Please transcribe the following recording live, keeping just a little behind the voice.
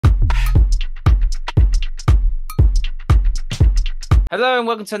Hello and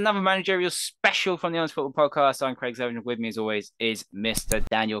welcome to another managerial special from the Honest Football Podcast. I'm Craig Zevin. With me, as always, is Mr.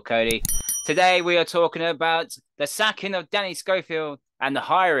 Daniel Cody. Today, we are talking about the sacking of Danny Schofield and the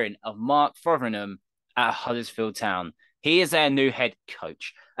hiring of Mark Fotheringham at Huddersfield Town. He is their new head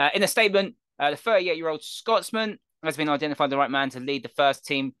coach. In a statement, the 38-year-old Scotsman has been identified the right man to lead the first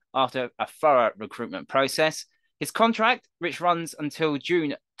team after a thorough recruitment process. His contract, which runs until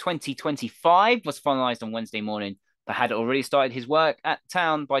June 2025, was finalised on Wednesday morning, but had already started his work at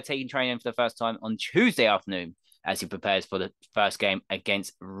Town by taking training for the first time on Tuesday afternoon as he prepares for the first game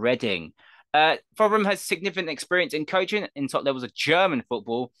against Reading. Fotheringham has significant experience in coaching in top levels of German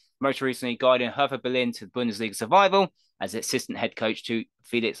football, most recently guiding Hertha Berlin to Bundesliga survival as assistant head coach to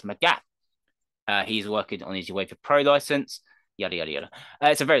Felix Magath. He's working on his UEFA Pro license. Yada, yada, yada.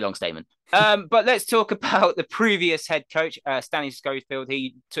 It's a very long statement. But let's talk about the previous head coach, Danny Schofield.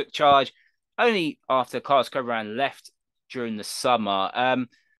 He took charge only after Carlos Corberán left during the summer.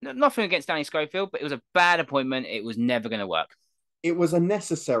 Nothing against Danny Schofield, but it was a bad appointment. It was never going to work. It was a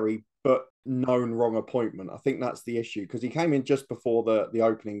necessary but known wrong appointment. I think that's the issue because he came in just before the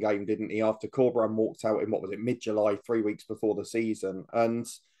opening game, didn't he? After Corberán walked out in, what was it, mid-July, 3 weeks before the season. And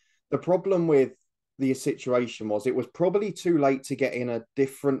the problem with the situation was it was probably too late to get in a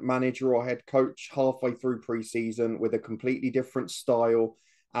different manager or head coach halfway through pre-season with a completely different style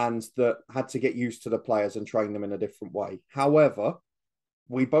and that had to get used to the players and train them in a different way. However,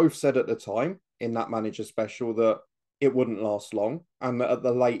 we both said at the time in that manager special that it wouldn't last long and that at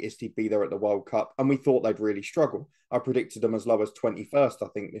the latest he'd be there at the World Cup. And we thought they'd really struggle. I predicted them as low as 21st, I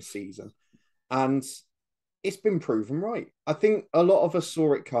think, this season. And it's been proven right. I think a lot of us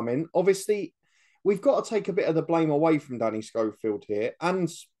saw it coming. Obviously, we've got to take a bit of the blame away from Danny Schofield here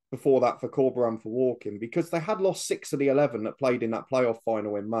and before that for Corberán for walking because they had lost 6 of the 11 that played in that playoff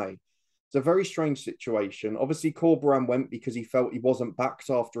final in May. It's a very strange situation. Obviously, Corberán went because he felt he wasn't backed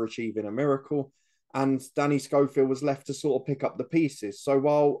after achieving a miracle, and Danny Schofield was left to sort of pick up the pieces. So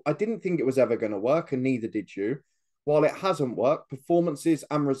while I didn't think it was ever going to work, and neither did you, while it hasn't worked, performances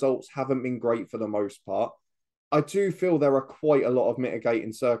and results haven't been great for the most part. I do feel there are quite a lot of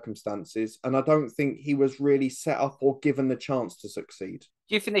mitigating circumstances, and I don't think he was really set up or given the chance to succeed.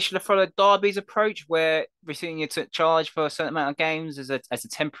 Do you think they should have followed Derby's approach, where Rosenior took charge for a certain amount of games as a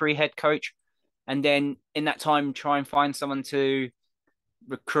temporary head coach, and then in that time try and find someone to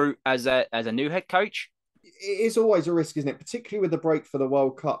recruit as a new head coach? It is always a risk, isn't it? Particularly with the break for the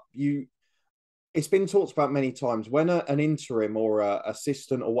World Cup. It's been talked about many times. When an interim or a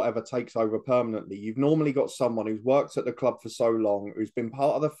assistant or whatever takes over permanently, you've normally got someone who's worked at the club for so long, who's been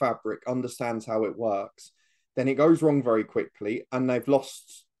part of the fabric, understands how it works. Then it goes wrong very quickly and they've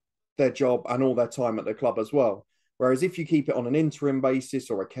lost their job and all their time at the club as well. Whereas if you keep it on an interim basis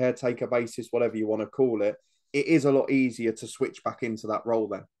or a caretaker basis, whatever you want to call it, it is a lot easier to switch back into that role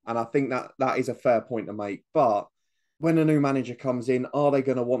then. And I think that is a fair point to make. But when a new manager comes in, are they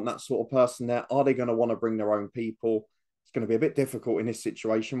going to want that sort of person there? Are they going to want to bring their own people? It's going to be a bit difficult in this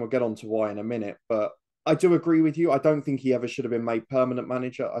situation. We'll get on to why in a minute. But I do agree with you. I don't think he ever should have been made permanent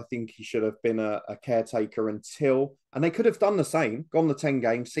manager. I think he should have been a caretaker until, and they could have done the same, gone the 10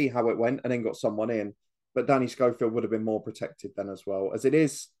 games, see how it went, and then got someone in. But Danny Schofield would have been more protected then as well. As it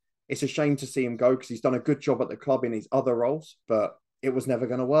is, it's a shame to see him go because he's done a good job at the club in his other roles, but it was never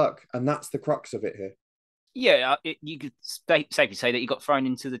going to work. And that's the crux of it here. Yeah, you could safely say that he got thrown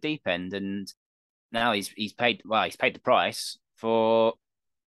into the deep end, and now he's paid the price for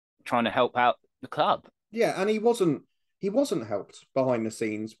trying to help out the club. Yeah, and he wasn't helped behind the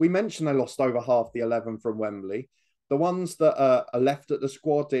scenes. We mentioned they lost over half the 11 from Wembley. The ones that are left at the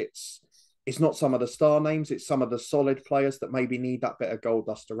squad, it's not some of the star names, it's some of the solid players that maybe need that bit of gold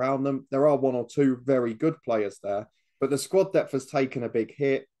dust around them. There are one or two very good players there, but the squad depth has taken a big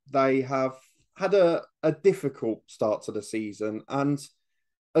hit. They have had a difficult start to the season. And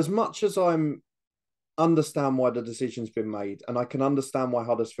as much as I'm understand why the decision's been made, and I can understand why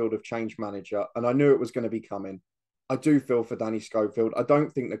Huddersfield have changed manager, and I knew it was going to be coming, I do feel for Danny Schofield. I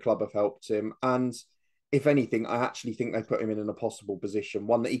don't think the club have helped him. And if anything, I actually think they put him in an impossible position,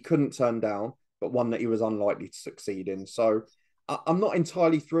 one that he couldn't turn down, but one that he was unlikely to succeed in. So I'm not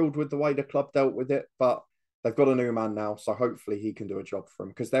entirely thrilled with the way the club dealt with it, but they've got a new man now, so hopefully he can do a job for them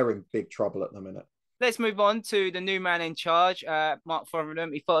because they're in big trouble at the minute. Let's move on to the new man in charge, Mark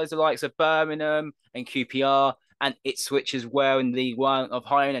Fotheringham. He follows the likes of Birmingham and QPR and Ipswich as well in League One of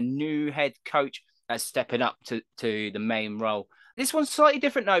hiring a new head coach as stepping up to the main role. This one's slightly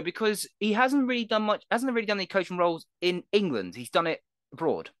different though because he hasn't really done any coaching roles in England. He's done it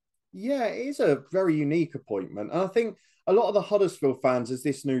abroad. Yeah, it is a very unique appointment. And I think a lot of the Huddersfield fans, as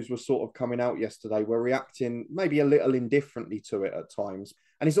this news was sort of coming out yesterday, were reacting maybe a little indifferently to it at times.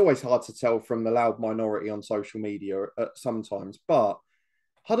 And it's always hard to tell from the loud minority on social media at sometimes. But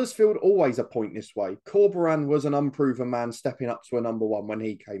Huddersfield always appoint this way. Corberan was an unproven man stepping up to a number one when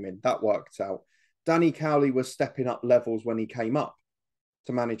he came in. That worked out. Danny Cowley was stepping up levels when he came up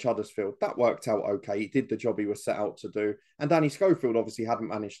to manage Huddersfield. That worked out okay. He did the job he was set out to do. And Danny Schofield obviously hadn't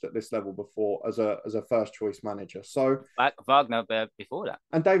managed at this level before as a first choice manager. So Wagner before that.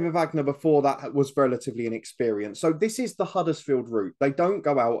 And David Wagner before that was relatively inexperienced. So this is the Huddersfield route. They don't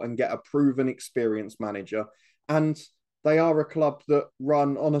go out and get a proven experienced manager. And they are a club that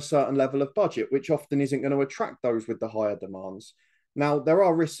run on a certain level of budget, which often isn't going to attract those with the higher demands. Now, there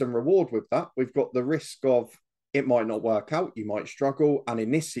are risks and reward with that. We've got the risk of it might not work out, you might struggle. And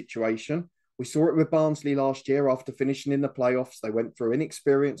in this situation, we saw it with Barnsley last year after finishing in the playoffs. They went through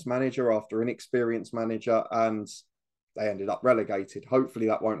inexperienced manager after inexperienced manager, and they ended up relegated. Hopefully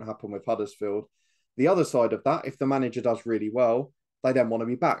that won't happen with Huddersfield. The other side of that, if the manager does really well, they then want to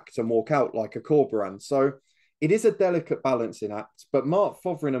be back to walk out like a Corberan. So it is a delicate balancing act, but Mark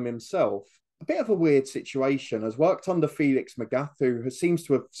Fotheringham himself, a bit of a weird situation, has worked under Felix Magath, who seems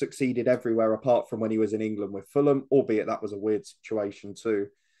to have succeeded everywhere apart from when he was in England with Fulham, albeit that was a weird situation too.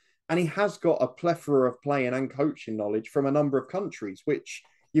 And he has got a plethora of playing and coaching knowledge from a number of countries, which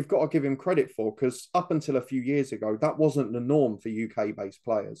you've got to give him credit for, because up until a few years ago, that wasn't the norm for UK-based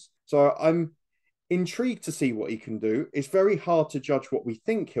players. So I'm intrigued to see what he can do. It's very hard to judge what we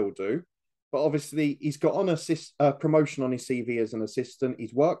think he'll do, but obviously he's got a promotion on his CV as an assistant.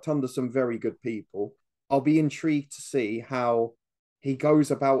 He's worked under some very good people. I'll be intrigued to see how he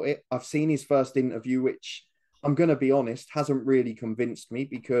goes about it. I've seen his first interview, which I'm going to be honest, hasn't really convinced me,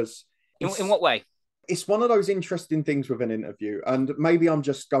 because... In what way? It's one of those interesting things with an interview, and maybe I'm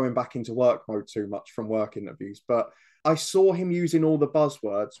just going back into work mode too much from work interviews, but I saw him using all the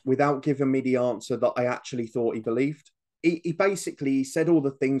buzzwords without giving me the answer that I actually thought he believed. He basically said all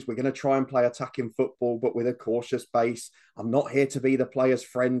the things, we're going to try and play attacking football, but with a cautious base. I'm not here to be the player's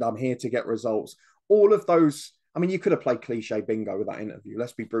friend. I'm here to get results. All of those, I mean, you could have played cliche bingo with that interview.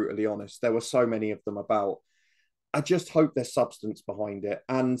 Let's be brutally honest. There were so many of them about. I just hope there's substance behind it.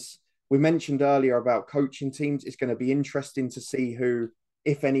 And we mentioned earlier about coaching teams. It's going to be interesting to see who,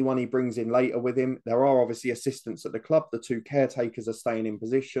 if anyone, he brings in later with him. There are obviously assistants at the club. The two caretakers are staying in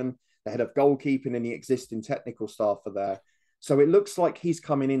position. The head of goalkeeping and the existing technical staff are there. So it looks like he's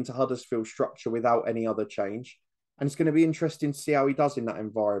coming into Huddersfield structure without any other change. And it's going to be interesting to see how he does in that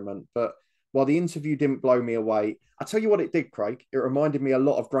environment. But while the interview didn't blow me away, I tell you what it did, Craig. It reminded me a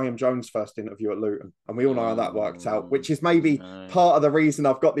lot of Graham Jones' first interview at Luton. And we all know how that worked out, which is maybe part of the reason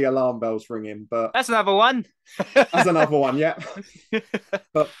I've got the alarm bells ringing. But that's another one. That's another one, yeah.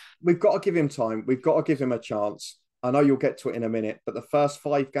 But we've got to give him time. We've got to give him a chance. I know you'll get to it in a minute, but the first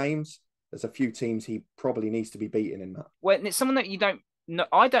 5 games, there's a few teams he probably needs to be beaten in that. Well, it's someone that you don't know.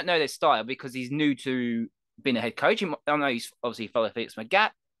 I don't know their style because he's new to being a head coach. I know he's obviously followed Felix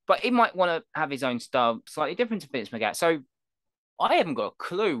Magath, but he might want to have his own style, slightly different to Felix Magath. So I haven't got a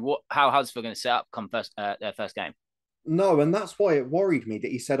clue how Huddersfield are going to set up come their first game. No, and that's why it worried me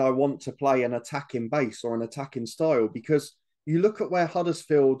that he said, I want to play an attacking base or an attacking style, because you look at where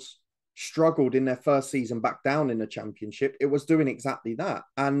Huddersfield's struggled in their first season back down in the Championship, it was doing exactly that.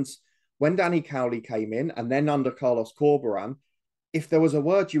 And when Danny Cowley came in, and then under Carlos Corberan, if there was a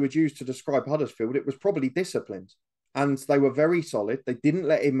word you would use to describe Huddersfield, it was probably disciplined. And they were very solid. They didn't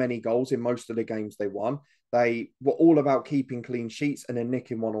let in many goals in most of the games they won. They were all about keeping clean sheets and then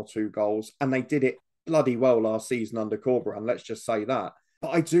nicking 1 or 2 goals. And they did it bloody well last season under Corberan, let's just say that.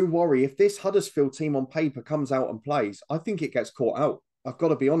 But I do worry, if this Huddersfield team on paper comes out and plays, I think it gets caught out. I've got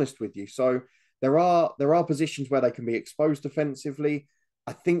to be honest with you. So there are positions where they can be exposed defensively.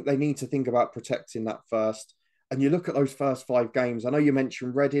 I think they need to think about protecting that first. And you look at those first 5 games. I know you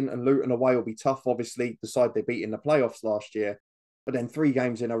mentioned Reading and Luton away will be tough, obviously, the side they beat in the playoffs last year. But then 3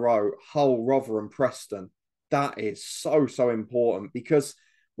 games in a row, Hull, Rotherham, Preston. That is so, so important, because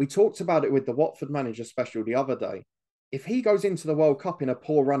we talked about it with the Watford manager special the other day. If he goes into the World Cup in a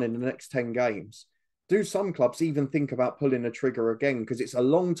poor run in the next 10 games, do some clubs even think about pulling the trigger again? Because it's a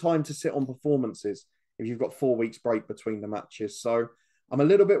long time to sit on performances if you've got 4 weeks break between the matches. So I'm a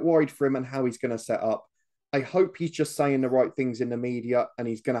little bit worried for him and how he's going to set up. I hope he's just saying the right things in the media and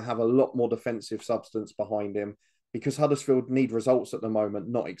he's going to have a lot more defensive substance behind him, because Huddersfield need results at the moment,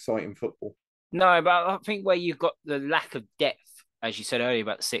 not exciting football. No, but I think where you've got the lack of depth, as you said earlier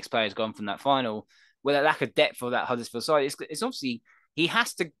about the 6 players gone from that final, with a lack of depth for that Huddersfield side, it's obviously, he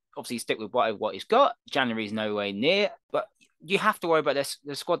has to obviously stick with what he's got. January's nowhere near, but you have to worry about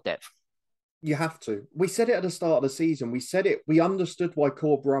the squad depth. You have to. We said it at the start of the season. We said it. We understood why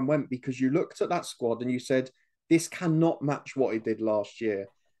Corberan went because you looked at that squad and you said, this cannot match what it did last year.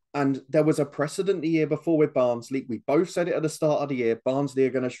 And there was a precedent the year before with Barnsley. We both said it at the start of the year. Barnsley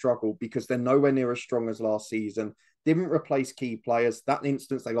are going to struggle because they're nowhere near as strong as last season. Didn't replace key players. That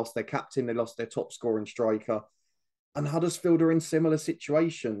instance, they lost their captain. They lost their top scoring striker. And Huddersfield are in similar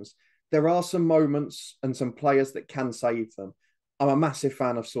situations. There are some moments and some players that can save them. I'm a massive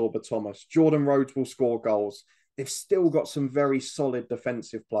fan of Sorba Thomas. Jordan Rhodes will score goals. They've still got some very solid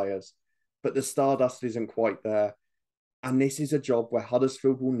defensive players, but the stardust isn't quite there. And this is a job where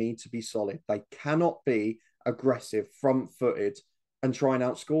Huddersfield will need to be solid. They cannot be aggressive, front-footed, and try and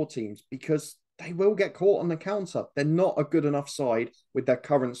outscore teams because they will get caught on the counter. They're not a good enough side with their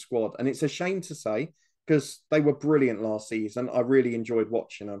current squad. And it's a shame to say because they were brilliant last season. I really enjoyed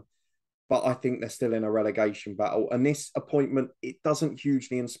watching them. But I think they're still in a relegation battle. And this appointment, it doesn't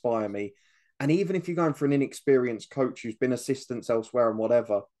hugely inspire me. And even if you're going for an inexperienced coach who's been assistants elsewhere and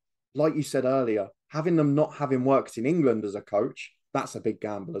whatever, like you said earlier, having them not having worked in England as a coach, that's a big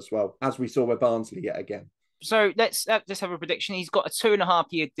gamble as well, as we saw with Barnsley yet again. So let's have a prediction. He's got a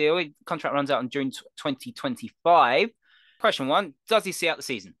 2.5-year deal. His contract runs out in June 2025. Question one, does he see out the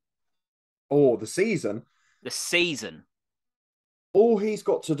season? Oh, the season? The season. All he's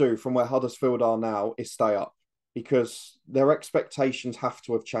got to do from where Huddersfield are now is stay up because their expectations have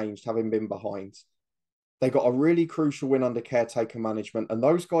to have changed having been behind. They got a really crucial win under caretaker management, and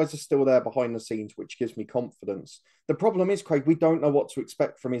those guys are still there behind the scenes, which gives me confidence. The problem is, Craig, we don't know what to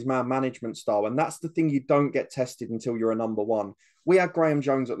expect from his man management style, and that's the thing you don't get tested until you're a number one. We had Graham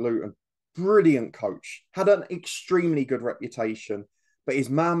Jones at Luton, brilliant coach, had an extremely good reputation, but his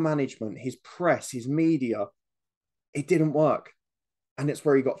man management, his press, his media, it didn't work. And it's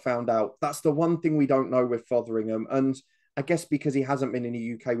where he got found out. That's the one thing we don't know with Fotheringham. And I guess because he hasn't been in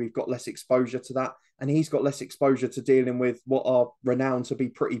the UK, we've got less exposure to that. And he's got less exposure to dealing with what are renowned to be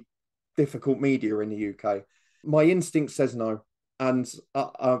pretty difficult media in the UK. My instinct says no. And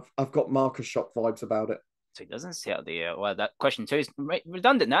I've got Marcus Shop vibes about it. So he doesn't see out the well. That question two is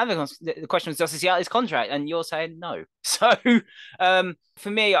redundant now. The question was, does he see out his contract? And you're saying no. So for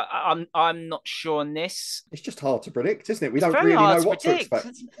me, I'm not sure on this. It's just hard to predict, isn't it? We don't really know what to expect.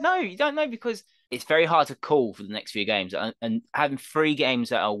 No, you don't know because it's very hard to call for the next few games. And having 3 games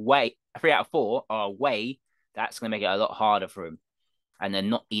that are away, 3 out of 4 are away, that's going to make it a lot harder for him. And they're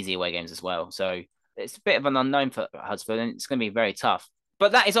not easy away games as well. So it's a bit of an unknown for Huddersfield, and it's going to be very tough.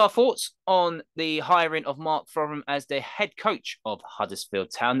 But that is our thoughts on the hiring of Mark Fotheringham as the head coach of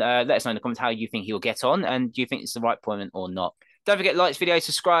Huddersfield Town. Let us know in the comments how you think he'll get on, and do you think it's the right appointment or not? Don't forget to like this video,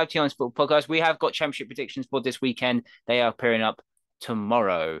 subscribe to the Honest Football Podcast. We have got championship predictions for this weekend. They are appearing up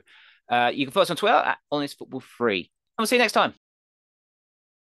tomorrow. You can follow us on Twitter at Honest Football 3. And we'll see you next time.